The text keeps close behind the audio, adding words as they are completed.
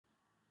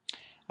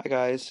Hi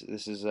guys,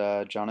 this is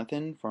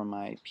Jonathan for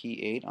my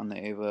P8 on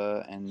the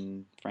Ava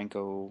and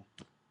Franco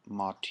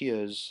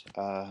Matias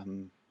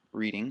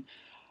reading.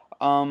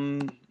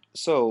 Um,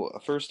 so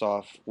first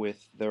off,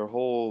 with their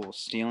whole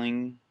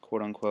stealing,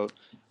 quote unquote,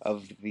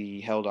 of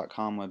the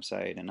hell.com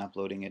website and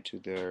uploading it to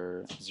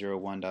their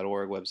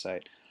 01.org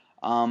website,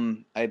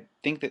 I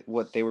think that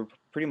what they were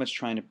pretty much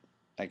trying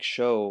to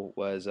show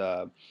was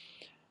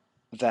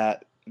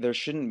that there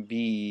shouldn't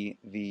be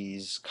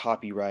these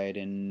copyright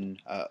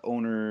and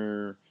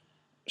ownership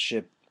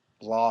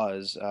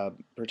laws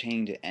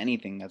pertaining to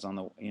anything that's on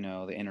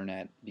the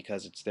internet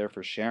because it's there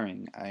for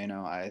sharing.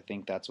 I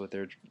think that's what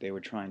they were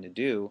trying to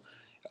do.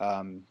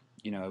 Um,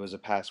 it was a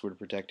password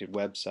protected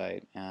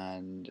website,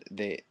 and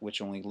they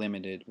which only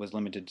limited was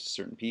limited to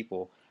certain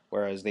people.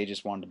 Whereas they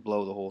just wanted to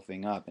blow the whole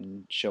thing up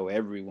and show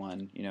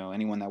everyone,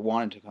 anyone that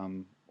wanted to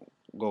come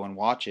go and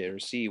watch it or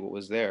see what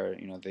was there,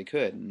 they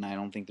could. And I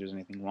don't think there's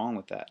anything wrong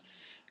with that.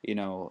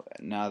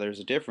 Now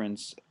there's a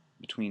difference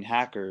between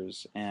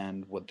hackers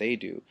and what they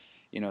do.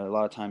 A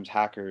lot of times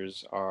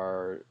hackers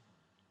are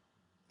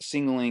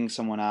singling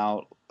someone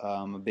out,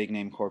 a big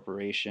name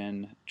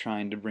corporation,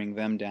 trying to bring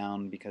them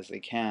down because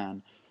they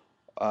can,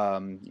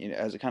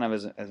 as a kind of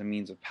as a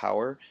means of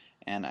power.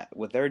 And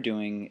what they're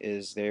doing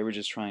is they were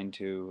just trying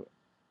to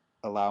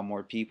allow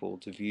more people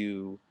to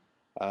view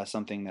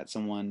something that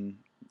someone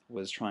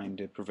was trying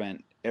to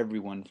prevent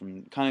everyone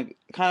from kind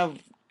of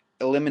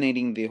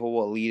eliminating the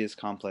whole elitist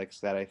complex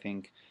that I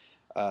think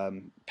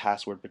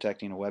password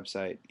protecting a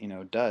website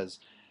does.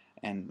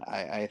 And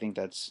I think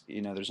that's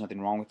there's nothing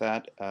wrong with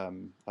that,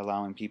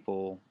 allowing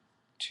people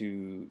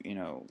to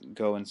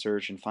go and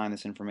search and find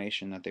this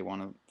information that they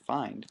want to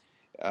find.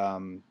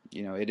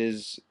 It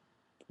is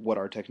what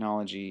our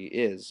technology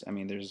is. I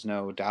mean, there's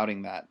no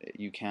doubting that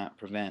you can't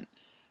prevent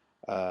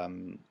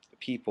um,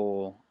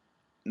 people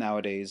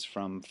nowadays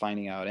from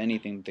finding out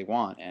anything that they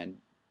want. And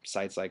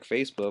sites like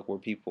Facebook, where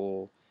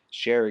people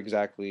share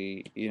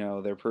exactly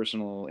their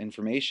personal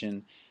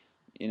information,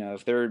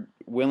 if they're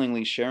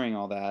willingly sharing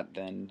all that,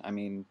 then I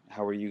mean,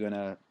 how are you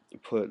gonna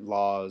put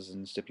laws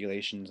and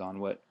stipulations on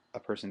what a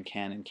person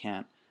can and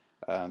can't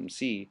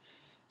see?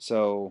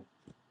 So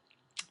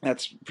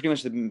that's pretty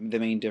much the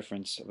main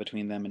difference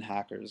between them and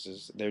hackers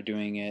is they're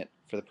doing it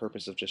for the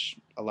purpose of just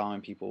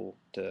allowing people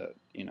to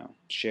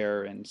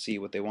share and see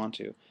what they want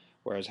to,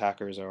 whereas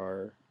hackers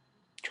are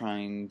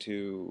trying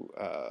to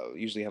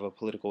usually have a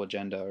political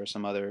agenda or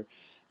some other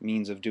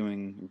means of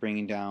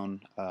bringing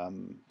down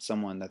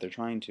someone that they're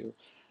trying to.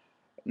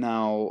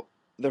 Now,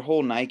 their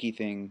whole Nike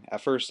thing,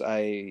 at first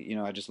I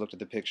just looked at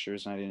the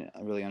pictures and I didn't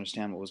really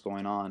understand what was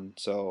going on.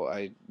 So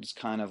I was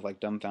kind of like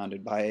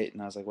dumbfounded by it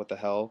and I was like, what the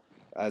hell?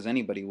 As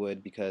anybody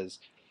would, because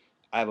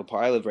I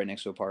live right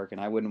next to a park and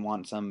I wouldn't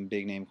want some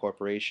big name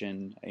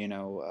corporation,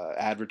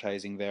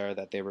 advertising there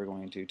that they were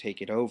going to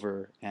take it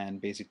over and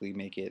basically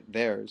make it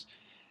theirs.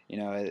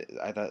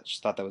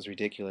 Just thought that was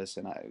ridiculous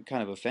and I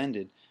kind of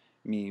offended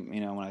me,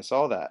 when I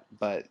saw that.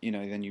 But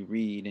then you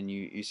read and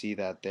you see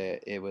that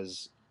it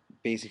was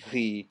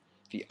basically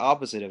the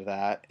opposite of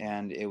that,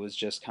 and it was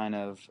just kind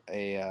of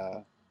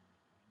a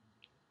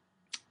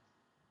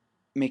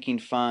making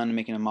fun,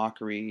 making a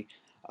mockery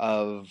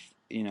of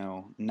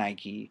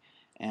Nike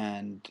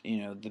and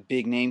the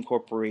big name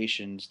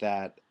corporations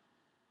that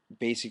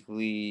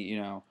basically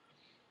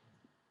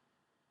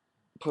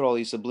put all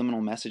these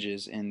subliminal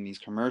messages in these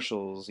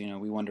commercials.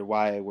 We wonder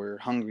why we're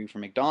hungry for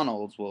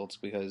McDonald's. Well, it's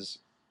because,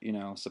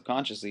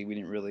 subconsciously we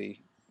didn't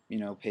really,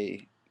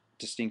 pay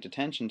distinct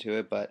attention to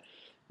it, but,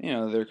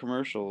 their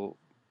commercial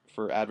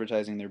for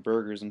advertising their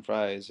burgers and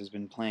fries has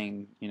been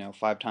playing,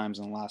 5 times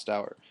in the last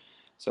hour.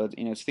 So,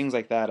 it's things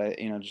like that.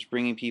 Just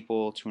bringing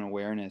people to an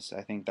awareness.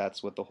 I think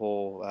that's what the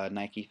whole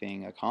Nike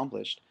thing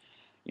accomplished.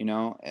 You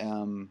know,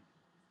 um,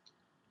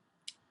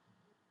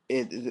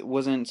 it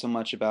wasn't so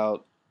much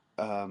about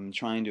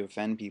trying to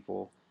offend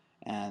people,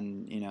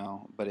 and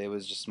but it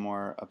was just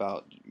more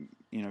about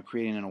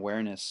creating an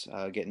awareness,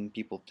 getting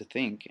people to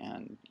think,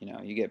 and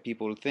you get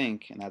people to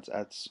think, and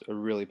that's a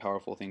really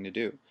powerful thing to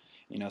do.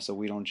 So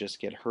we don't just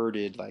get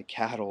herded like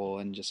cattle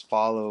and just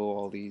follow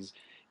all these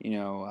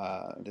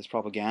this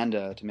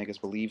propaganda to make us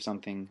believe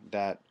something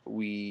that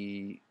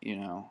we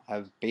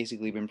have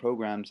basically been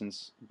programmed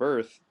since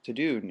birth to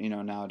do.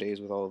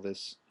 Nowadays with all of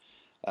this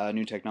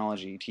new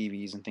technology,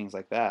 TVs and things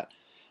like that.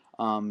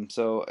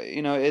 So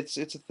it's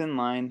a thin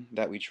line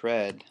that we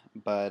tread,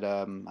 but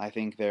I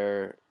think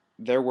their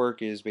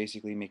work is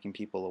basically making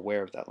people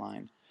aware of that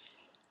line.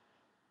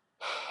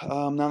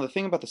 Now the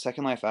thing about the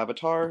Second Life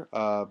avatar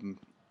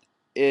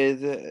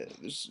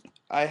is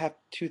I have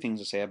two things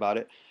to say about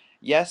it.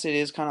 Yes, it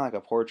is kind of like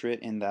a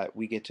portrait in that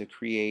we get to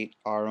create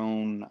our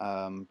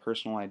own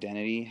personal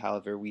identity,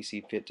 however we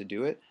see fit to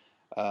do it,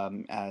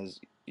 as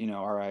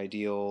our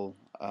ideal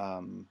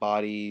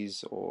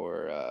bodies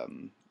or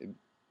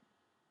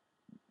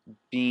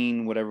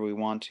being whatever we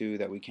want to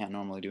that we can't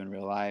normally do in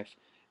real life.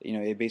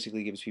 It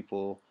basically gives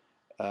people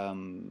a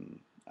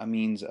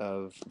means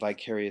of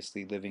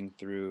vicariously living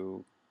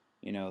through,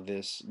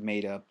 this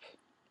made up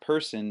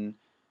person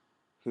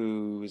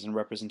who is a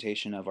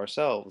representation of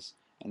ourselves.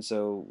 And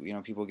so,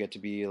 people get to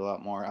be a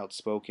lot more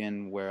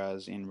outspoken,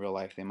 whereas in real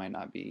life they might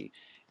not be,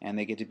 and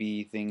they get to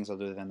be things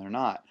other than they're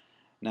not.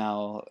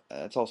 Now,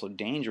 it's also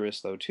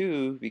dangerous though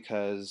too,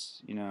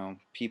 because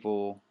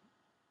people's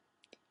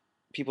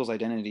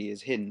identity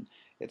is hidden.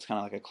 It's kind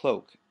of like a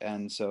cloak,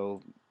 and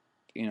so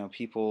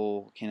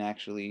people can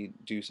actually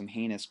do some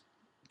heinous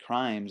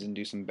crimes and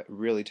do some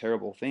really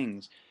terrible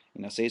things.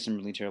 Say some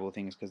really terrible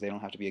things because they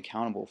don't have to be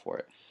accountable for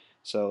it.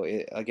 So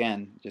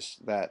again,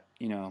 just that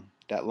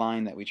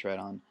line that we tread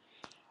on.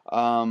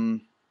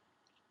 Um,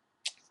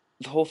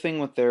 the whole thing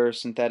with their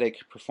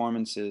synthetic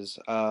performances,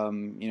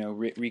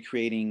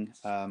 recreating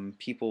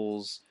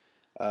people's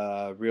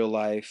real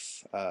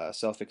life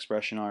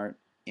self-expression art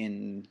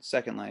in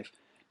Second Life.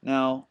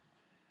 Now,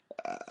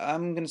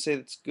 I'm gonna say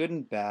it's good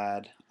and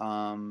bad.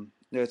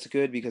 It's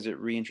good because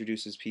it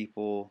reintroduces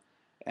people,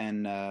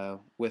 and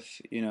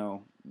with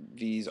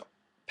these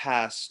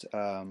past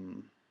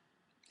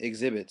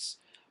exhibits,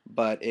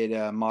 but it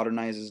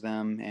modernizes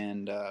them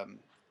and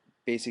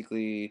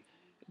basically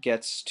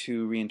gets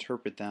to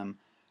reinterpret them,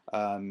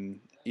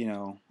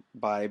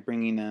 by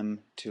bringing them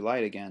to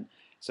light again.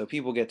 So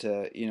people get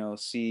to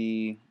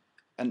see,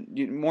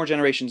 and more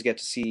generations get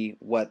to see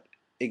what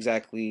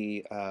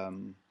exactly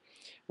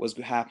was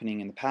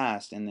happening in the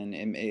past, and then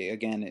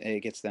again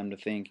it gets them to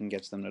think and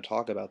gets them to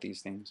talk about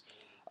these things.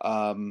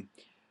 Um,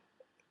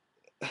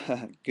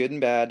 Good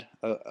and bad.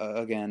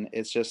 Again,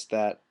 it's just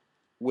that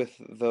with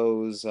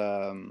those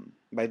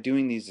by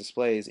doing these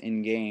displays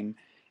in game,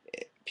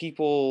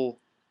 people,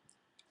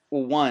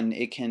 well, one,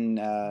 it kind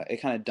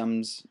of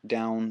dumbs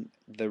down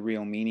the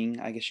real meaning,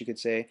 I guess you could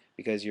say,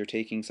 because you're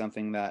taking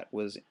something that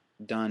was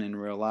done in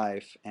real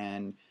life,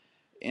 and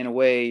in a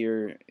way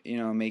you're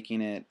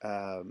making it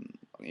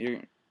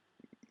you're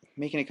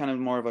making it kind of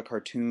more of a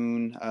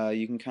cartoon.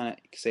 You can kind of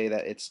say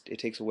that it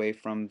takes away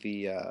from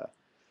the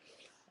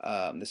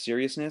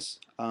seriousness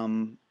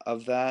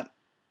of that,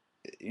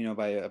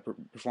 by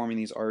performing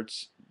these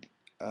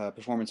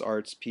performance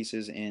arts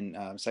pieces in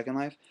Second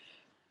Life.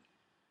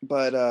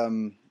 But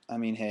I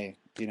mean, hey,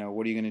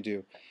 what are you gonna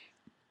do?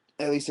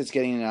 At least it's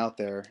getting it out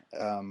there.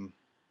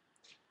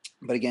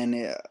 But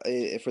again,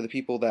 for the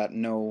people that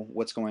know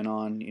what's going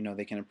on,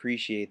 they can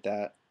appreciate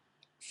that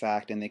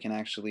fact, and they can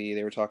actually.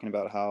 They were talking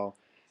about how,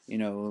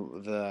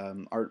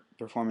 the art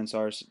performance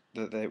arts,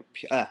 the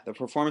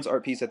performance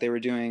art piece that they were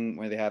doing,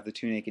 where they have the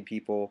two naked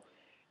people,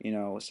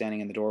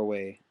 standing in the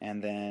doorway,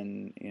 and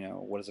then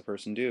what does the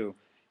person do?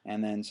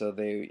 And then so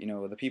they,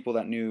 the people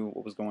that knew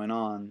what was going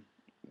on,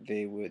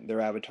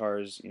 their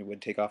avatars,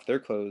 would take off their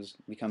clothes,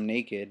 become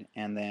naked,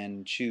 and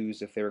then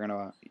choose if they were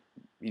gonna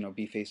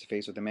be face to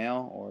face with the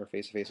male or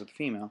face to face with the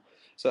female.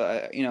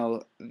 So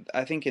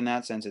I think in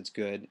that sense it's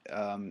good,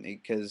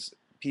 because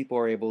people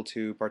are able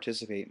to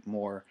participate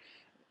more,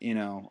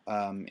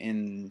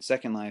 in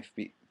Second Life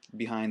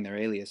behind their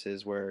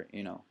aliases, where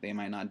they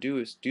might not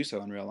do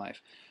so in real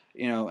life.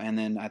 And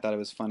then I thought it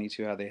was funny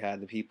too how they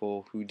had the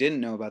people who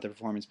didn't know about the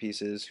performance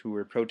pieces who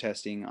were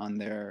protesting on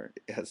their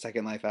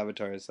Second Life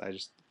avatars. I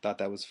just thought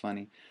that was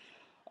funny.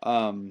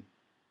 Um,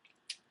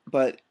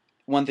 but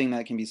one thing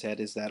that can be said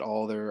is that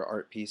all their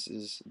art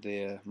pieces,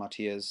 the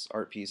Matias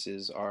art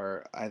pieces,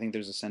 are, I think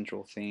there's a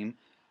central theme,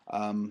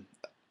 um,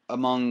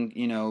 among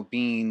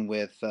being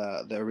with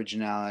the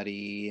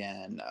originality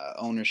and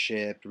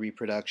ownership,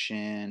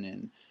 reproduction,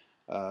 and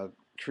uh,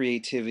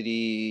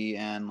 creativity,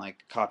 and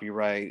like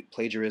copyright,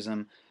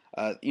 plagiarism.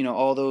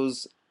 All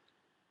those,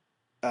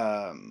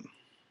 um,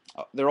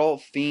 they're all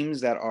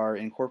themes that are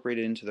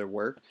incorporated into their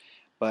work,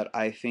 but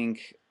I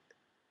think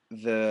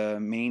the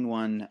main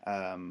one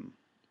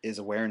is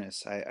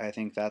awareness. I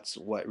think that's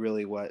what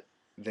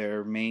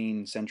their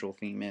main central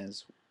theme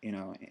is,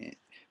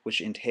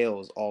 which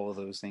entails all of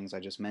those things I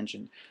just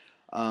mentioned.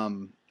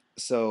 Um,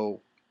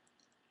 so,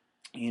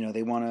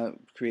 they want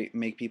to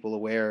make people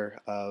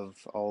aware of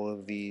all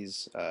of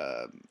these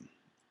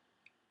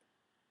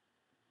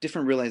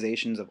different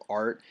realizations of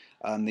art.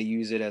 They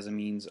use it as a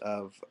means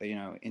of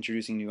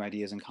introducing new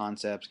ideas and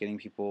concepts, getting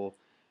people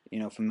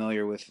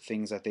familiar with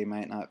things that they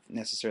might not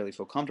necessarily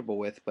feel comfortable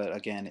with. But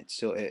again, it's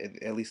still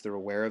at least they're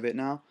aware of it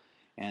now,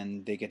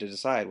 and they get to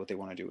decide what they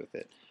want to do with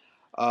it.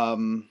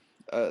 Um,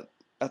 uh,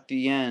 at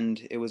the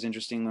end, it was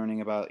interesting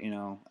learning about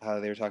how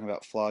they were talking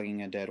about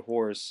flogging a dead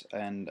horse,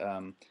 and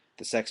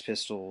the Sex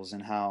Pistols,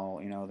 and how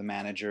the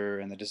manager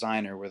and the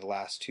designer were the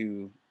last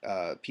two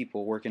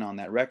people working on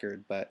that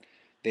record, but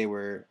they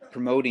were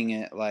promoting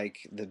it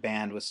like the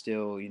band was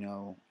still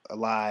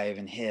alive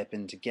and hip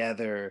and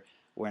together,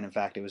 when in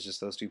fact it was just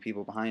those two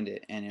people behind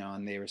it. And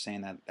and they were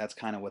saying that that's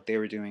kind of what they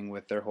were doing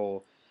with their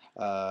whole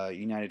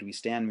United We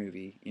Stand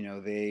movie.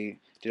 They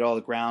did all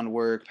the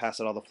groundwork, passed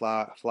out all the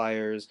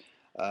flyers,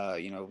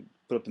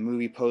 put up the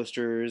movie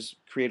posters,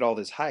 create all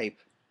this hype.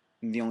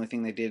 And the only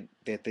thing they did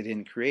that they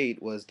didn't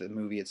create was the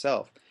movie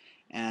itself.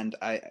 And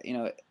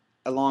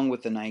along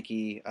with the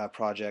Nike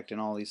project and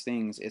all these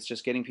things, it's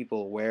just getting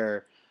people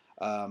aware,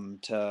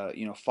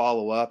 to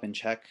follow up and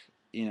check,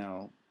 you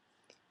know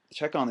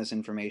check on this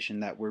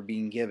information that we're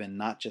being given,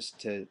 not just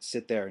to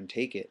sit there and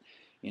take it.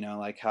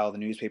 Like how the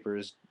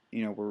newspapers,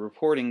 were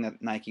reporting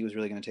that Nike was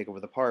really going to take over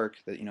the park,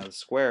 the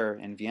square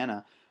in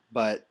Vienna,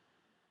 but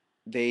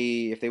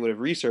if they would have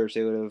researched,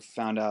 they would have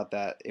found out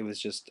that it was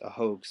just a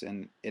hoax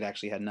and it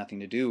actually had nothing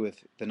to do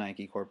with the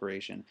Nike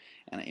Corporation.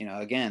 And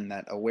again,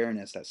 that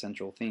awareness, that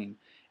central theme,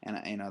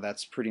 and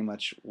that's pretty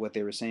much what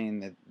they were saying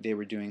that they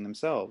were doing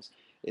themselves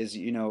is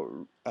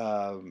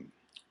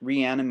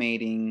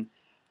reanimating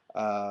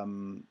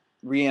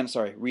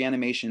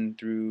reanimation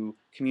through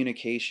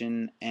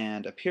communication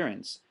and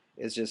appearance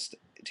is just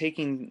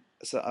taking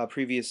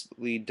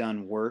previously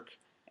done work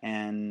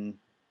and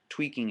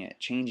tweaking it,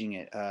 changing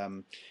it,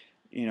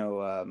 you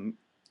know, um,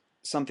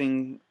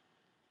 something,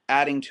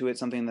 adding to it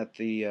something that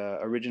the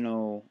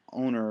original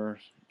owner,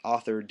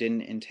 author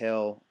didn't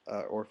entail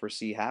or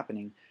foresee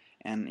happening.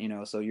 And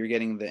so you're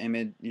getting the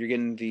image, you're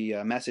getting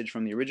the message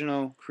from the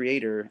original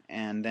creator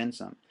and then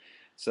some.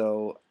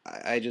 So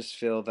I just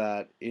feel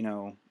that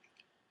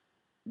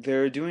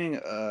they're doing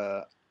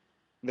a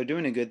they're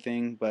doing a good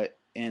thing, but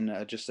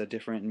in just a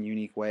different and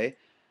unique way.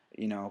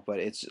 But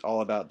it's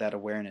all about that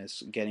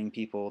awareness, getting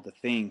people to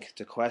think,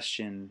 to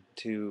question,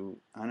 to,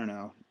 I don't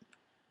know,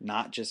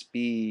 not just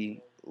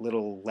be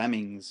little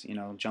lemmings,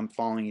 jump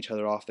falling each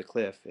other off the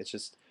cliff. It's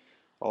just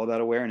all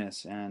about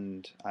awareness.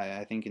 And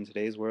I think in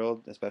today's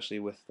world, especially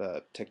with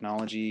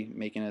technology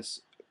making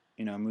us,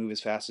 move as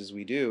fast as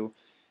we do,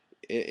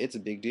 it's a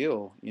big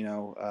deal.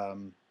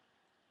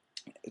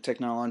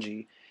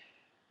 Technology,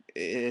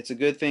 it's a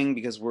good thing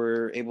because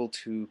we're able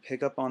to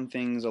pick up on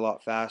things a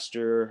lot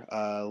faster,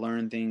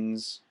 learn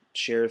things,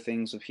 share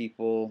things with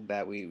people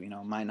that we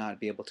might not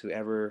be able to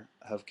ever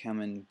have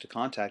come into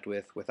contact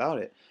with without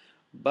it.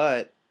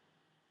 But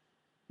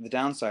the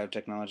downside of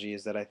technology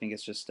is that I think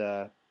it's just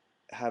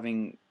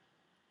having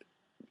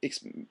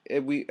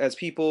we as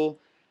people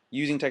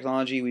using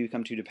technology, we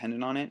become too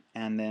dependent on it,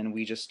 and then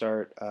we just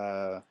start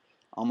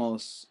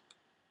almost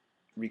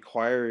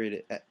require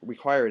it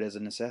as a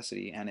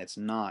necessity, and it's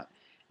not.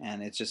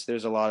 And it's just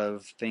there's a lot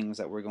of things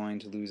that we're going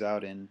to lose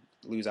out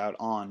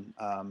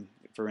on.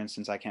 For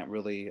instance, I can't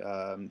really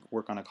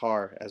work on a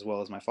car as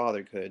well as my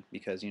father could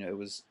because it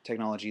was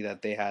technology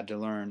that they had to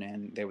learn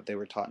and they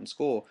were taught in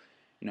school.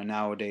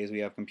 Nowadays we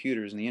have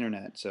computers and the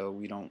internet, so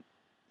we don't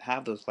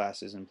have those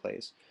classes in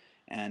place.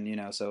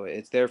 And so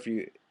it's there for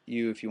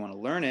you if you want to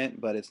learn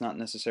it, but it's not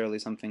necessarily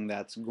something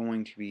that's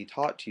going to be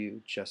taught to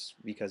you just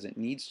because it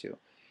needs to.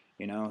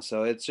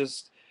 So it's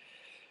just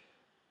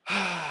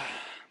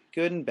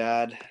good and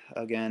bad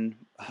again.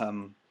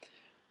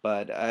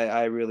 But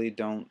I really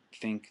don't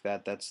think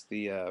that that's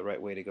the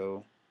right way to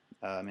go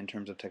in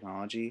terms of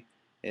technology.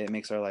 It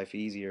makes our life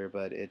easier,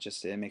 but it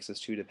makes us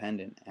too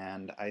dependent.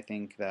 And I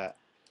think that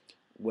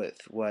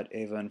with what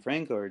Ava and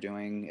Franco are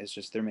doing is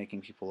just they're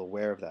making people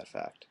aware of that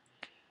fact.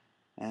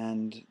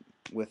 And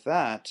with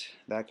that,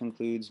 that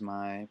concludes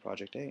my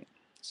Project 8.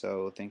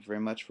 So thank you very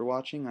much for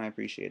watching. I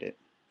appreciate it.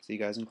 See you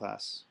guys in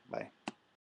class. Bye.